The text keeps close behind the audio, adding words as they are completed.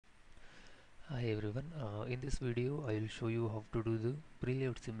Hi everyone, in this video I will show you how to do the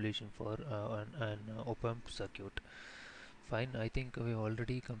preload simulation for an Opamp circuit. Fine, I think we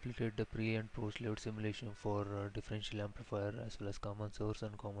already completed the pre and post load simulation for differential amplifier as well as common source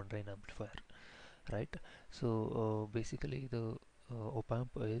and common drain amplifier, right? So basically the Opamp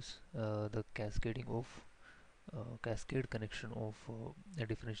is the cascade connection of a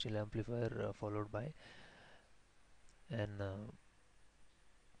differential amplifier followed by an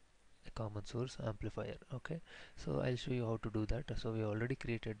a common source amplifier. Okay, so I'll show you how to do that. So we already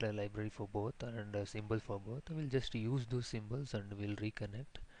created a library for both and a symbol for both. We'll just use those symbols and we'll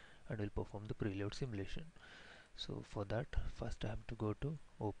reconnect and we'll perform the preload simulation. So for that, first I have to go to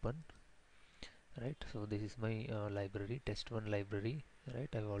open, right? So this is my library, test1 library, right?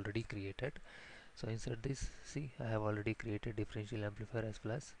 I've already created. So inside this, see, I have already created differential amplifier as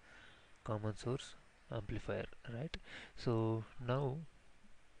well as common source amplifier, right? So now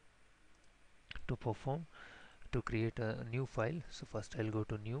to create a new file, so first I'll go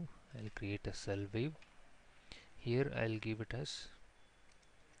to new, I'll create a cell wave. Here I'll give it as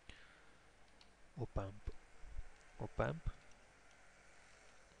Opamp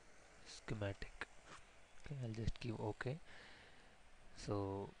schematic. Okay, I'll just give OK.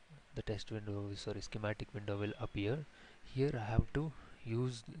 So the test window, sorry, schematic window will appear. Here I have to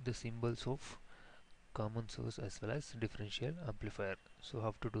use the symbols of common source as well as differential amplifier. So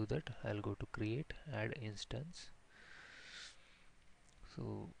how to do that? I'll go to create, add instance.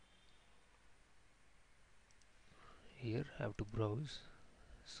 So here I have to browse.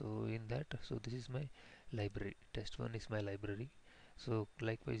 So in that, so this is my library, test1 is my library. So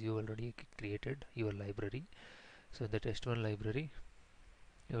likewise you already created your library. So in the test1 library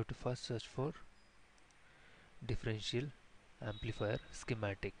you have to first search for differential amplifier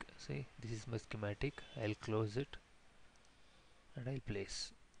schematic. See, this is my schematic. I'll close it and I'll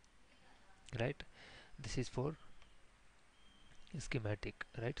place, right? This is for schematic,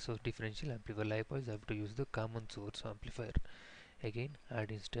 right? So differential amplifier, likewise I have to use the common source amplifier. Again,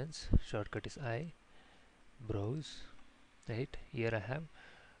 add instance, shortcut is I, browse, right? Here I have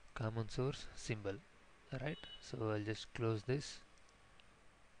common source symbol, right? So I'll just close this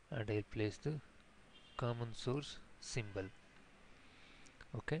and I'll place the common source symbol.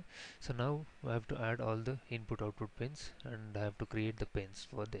 Okay, so now I have to add all the input output pins and I have to create the pins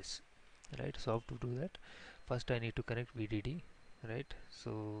for this, right? So how to do that? First I need to connect VDD, right?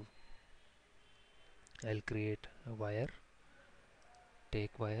 So I'll create a wire,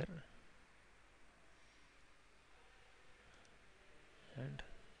 take wire and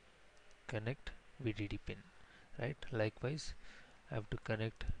connect VDD pin, right? Likewise I have to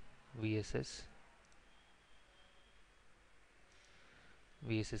connect VSS,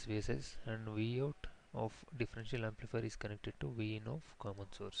 VSS and Vout of differential amplifier is connected to Vin of common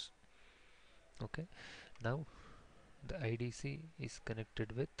source. Okay, now the IDC is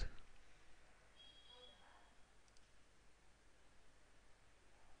connected with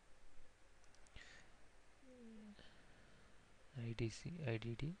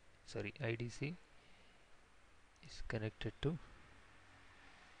IDC is connected to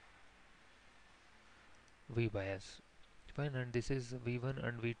V bias. Fine, and this is V1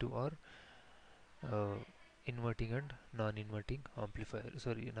 and V2 are uh, inverting and non-inverting amplifier,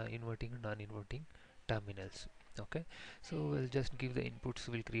 sorry, inverting and non-inverting terminals. Okay, so we'll just give the inputs,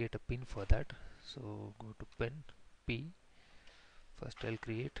 we'll create a pin for that. So go to pin P, first I'll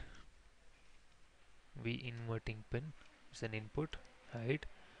create V inverting pin, it's an input, hide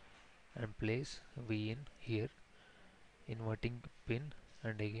and place V in here, inverting pin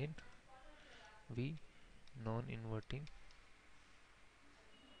and again V non-inverting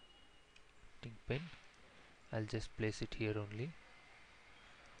pin. I'll just place it here only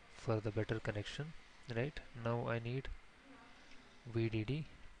for the better connection, right? Now I need VDD,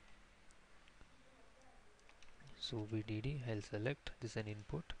 so VDD I'll select this an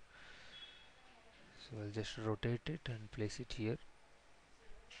input, so I'll just rotate it and place it here,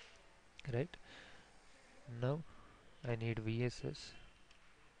 right? Now I need VSS,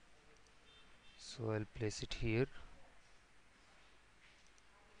 so I'll place it here.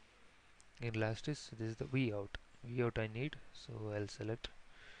 In last is this is the Vout I need, so I'll select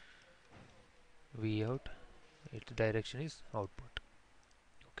Vout, its direction is output.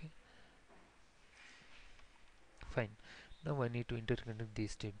 Okay, fine. Now I need to interconnect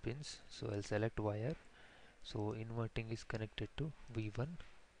these two pins, so I'll select wire. So inverting is connected to V1,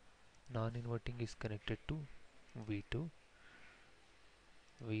 non-inverting is connected to V2,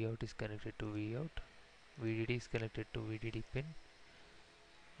 Vout is connected to Vout, VDD is connected to VDD pin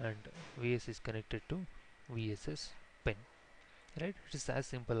and VS is connected to VSS pin, right? It is as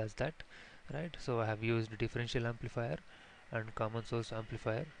simple as that. right? So I have used differential amplifier and common source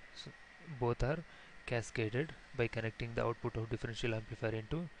amplifier. So both are cascaded by connecting the output of differential amplifier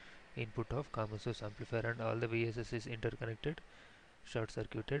into input of common source amplifier, and all the VSS is interconnected, short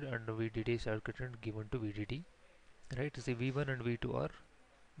circuited, and VDD circuited given to VDD, right? See, V1 and V2 are,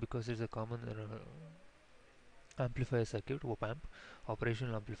 because it's a common amplifier circuit, Opamp,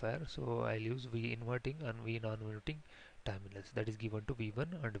 operational amplifier, so I'll use V inverting and V non-inverting terminals, that is given to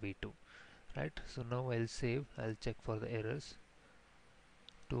V1 and V2, right? So now I'll save, I'll check for the errors.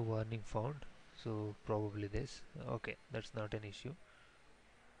 Two warning found, so probably this. Okay, that's not an issue.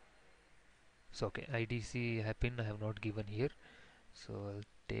 So okay, IDC pin I have not given here, so I'll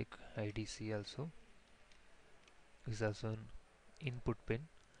take IDC also. This is also an input pin,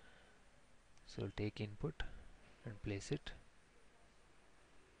 so I'll take input and place it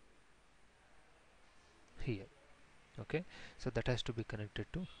here. Okay, so that has to be connected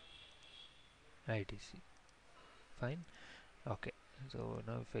to IDC. Fine. Okay, so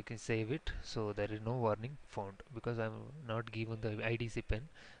now if I can save it, so there is no warning found because I'm not given the IDC pin.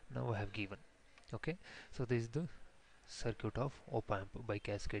 Now I have given. Okay, so this is the circuit of Opamp by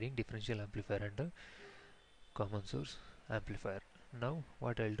cascading differential amplifier and the common source amplifier. Now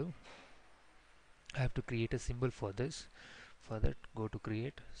what I'll do, I have to create a symbol for this. For that, go to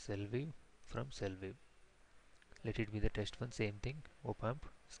create cell view from cell view. Let it be the test one, same thing, Opamp,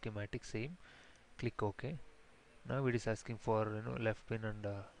 schematic same, click OK. Now it is asking for left pin and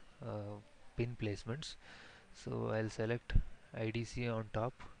pin placements. So I'll select IDC on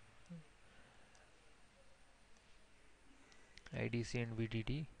top, IDC and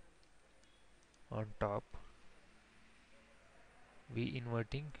VDD on top, V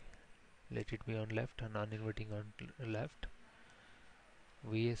inverting, let it be on left and non-inverting on left,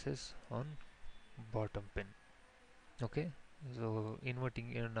 VSS on bottom pin. Okay, so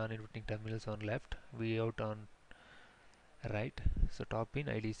inverting and non-inverting terminals on left, V out on right, so top pin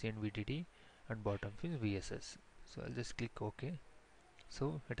IDC and VDD and bottom pin VSS. So I'll just click OK.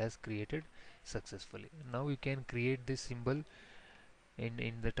 So it has created successfully. Now you can create this symbol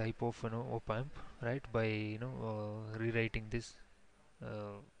in the type of Opamp, right, by rewriting this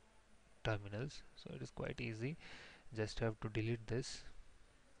terminals. So it is quite easy, just have to delete this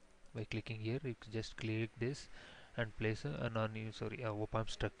by clicking here. You just click this and place a Opamp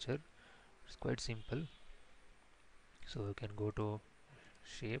structure. It's quite simple. So you can go to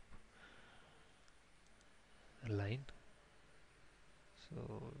shape, line, so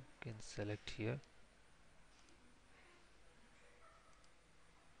you can select here,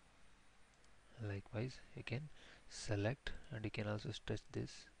 likewise you can select, and you can also stretch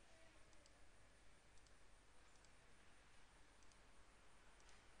this.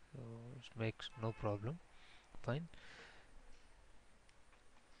 So it makes no problem. Fine.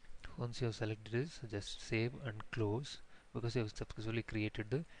 Once you have selected this, just save and close, because you have successfully created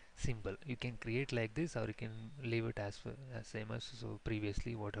the symbol. You can create like this, or you can leave it as same as so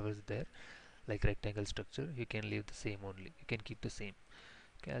previously whatever is there, like rectangle structure. You can leave the same only. You can keep the same.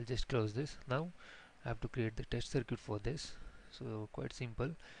 Okay, I'll just close this. Now I have to create the test circuit for this. So quite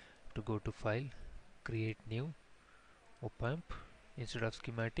simple. To go to file, create new, Opamp. Instead of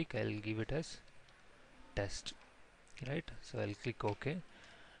schematic, I'll give it as test. Right. So I'll click OK.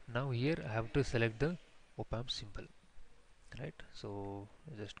 Now here I have to select the Opamp symbol, right? So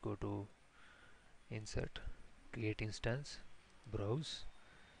just go to insert, create instance, browse,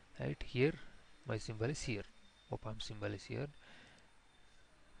 right? Here my symbol is here, Opamp symbol is here,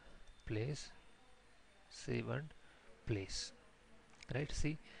 place, save and place, right?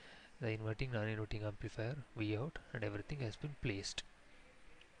 See, the inverting non-inverting amplifier, V out, and everything has been placed.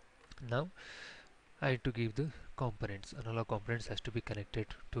 Now I have to give the components. Analog components has to be connected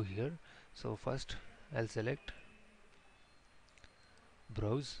to here. So first I'll select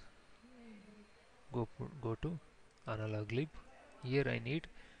browse, go to analog lib. Here I need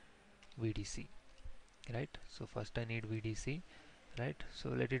VDC, right? So first I need VDC, right? So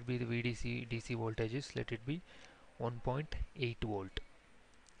let it be the VDC DC voltages, let it be 1.8 volt.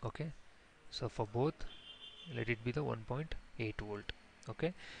 Okay, so for both let it be the 1.8 volt.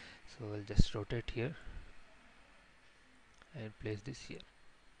 Okay, so I'll just rotate here and place this here.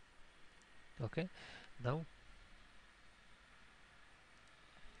 Okay, now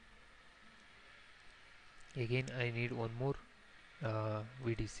again I need one more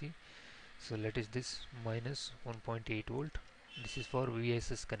VDC. So let is this minus 1.8 volt. This is for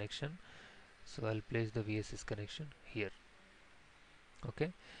VSS connection, so I'll place the VSS connection here.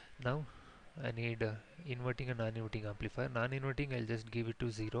 Okay, now I need inverting and non-inverting amplifier. Non-inverting I'll just give it to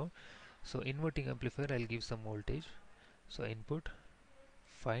 0. So inverting amplifier I'll give some voltage. So input,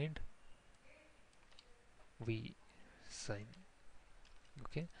 find V sine.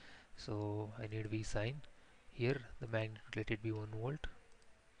 Okay, so I need V sine. Here the magnitude, let it be 1 volt,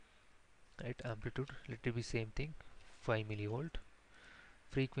 right? Amplitude, let it be same thing, 5 millivolt.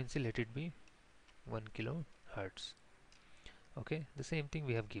 Frequency, let it be 1 kilohertz. Okay, the same thing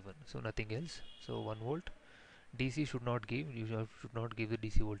we have given, so nothing else. So 1 volt. DC should not give, should not give the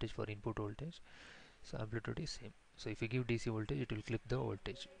DC voltage for input voltage, so amplitude is same. So if you give DC voltage, it will clip the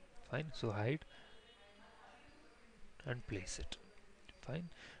voltage. Fine, so hide and place it. Fine,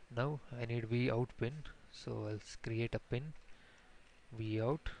 now I need V out pin, so I'll create a pin V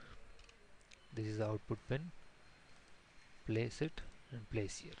out. This is the output pin, place it and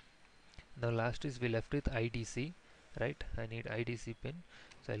place here. Now last is we left with IDC, right? I need IDC pin,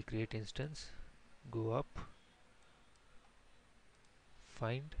 so I'll create instance, go up,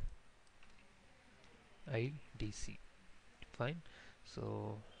 find IDC. Fine,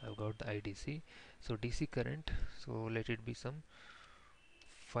 so I've got the IDC. So DC current, so let it be some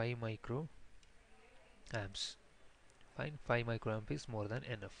 5 micro amps. Fine, 5 microamp is more than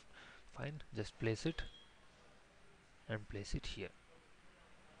enough. Fine, just place it and place it here.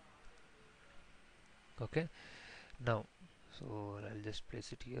 Okay, now so I'll just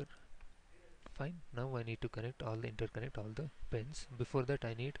place it here. Fine, now I need to connect all the interconnect all the pins. Before that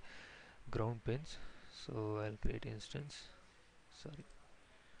I need ground pins, so I'll create instance, sorry,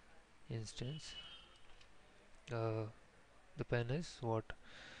 instance, the pin is what,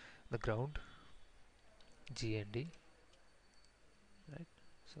 the ground, GND, right?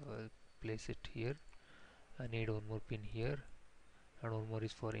 So I'll place it here. I need one more pin here, and one more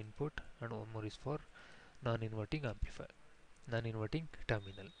is for input, and one more is for non-inverting amplifier, non-inverting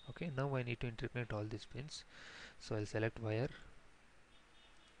terminal. Okay, now I need to interconnect all these pins, so I'll select wire,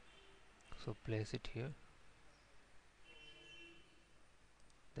 so place it here,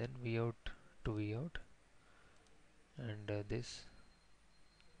 then V out to V out, and this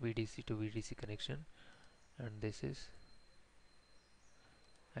VDC to VDC connection, and this is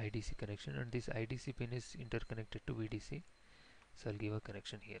IDC connection, and this IDC pin is interconnected to VDC, so I'll give a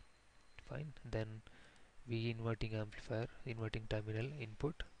connection here. Fine, then V inverting amplifier, inverting terminal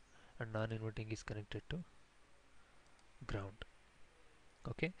input, and non-inverting is connected to ground.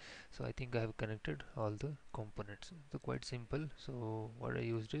 Okay, so I think I have connected all the components. So quite simple. So what I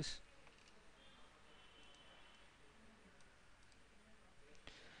used is,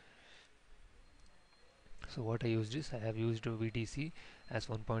 I have used VDC as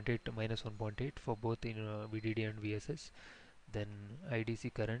 1.8 minus 1.8 for both in VDD and VSS. Then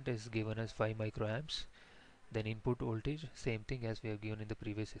IDC current is given as 5 microamps. Then input voltage, same thing as we have given in the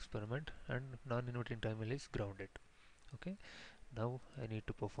previous experiment, and non-inverting terminal is grounded. Okay, now I need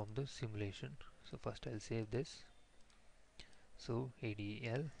to perform the simulation. So first I'll save this. So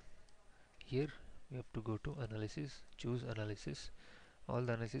ADL, here we have to go to analysis, choose analysis. All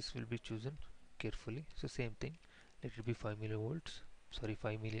the analysis will be chosen carefully. So same thing, let it be 5 millivolts, sorry,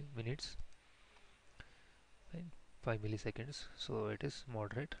 5 minutes, and 5 milliseconds. So it is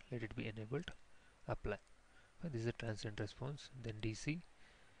moderate, let it be enabled, apply. This is a transient response. Then DC,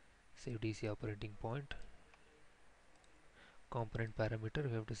 save DC operating point. Component parameter,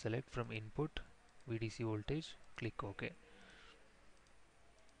 we have to select from input VDC voltage, click OK.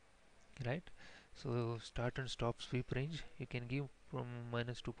 Right, so start and stop sweep range you can give from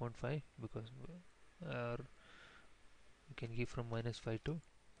minus 2.5, because you can give from minus 5 to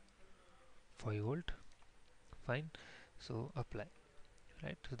 5 volt. Fine, so apply.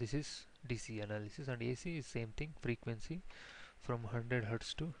 Right, so this is DC analysis, and AC is same thing, frequency from 100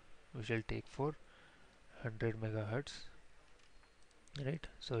 Hertz to, we shall take for 100 megahertz. Right,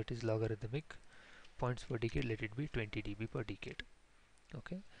 so it is logarithmic, points per decade, let it be 20 dB per decade.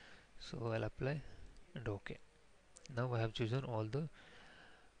 Okay, so I'll apply and OK. Now I have chosen all the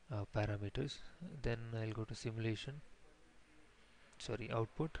parameters. Then I'll go to simulation, sorry,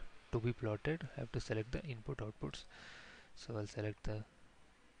 output to be plotted. I have to select the input outputs, so I'll select the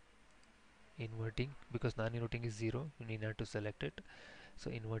inverting, because non-inverting is 0, you need not to select it. So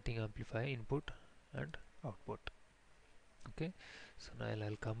inverting amplifier input and output. Okay, so now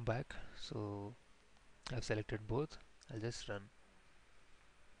I'll come back. So I've selected both, I'll just run.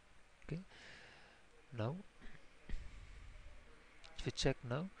 Okay, now if you check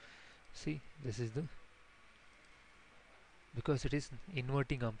now, see, this is the, because it is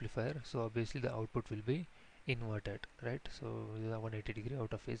inverting amplifier, so obviously the output will be inverted, right? So 180 degree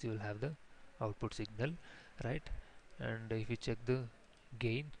out of phase, you will have the output signal, right? And if you check the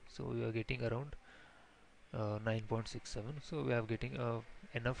gain, so we are getting around 9.67, so we are getting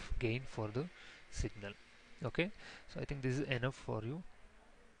enough gain for the signal. Okay, so I think this is enough for you.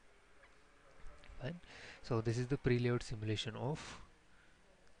 Fine, So this is the pre-layout simulation of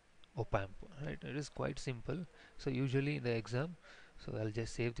Opamp, right? It is quite simple. So usually in the exam, so I'll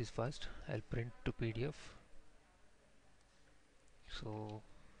just save this first. I'll print to PDF. So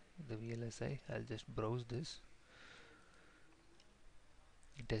the VLSI, I'll just browse this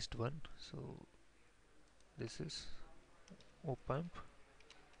test one. So this is Opamp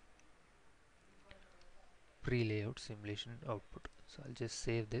pre-layout simulation output. So I'll just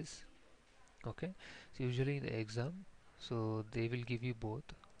save this. Okay. So usually in the exam, so they will give you both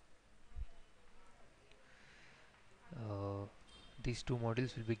uh, these two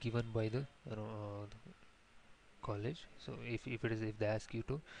modules will be given by the college. So if they ask you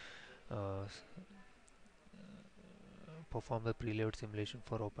to uh, perform the preload simulation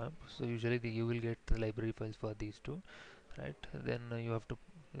for Opamp, so usually you will get the library files for these two, right? Then you have to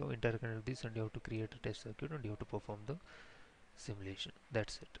interconnect this, and you have to create a test circuit, and you have to perform the simulation.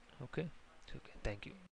 That's it. Okay. Okay, thank you.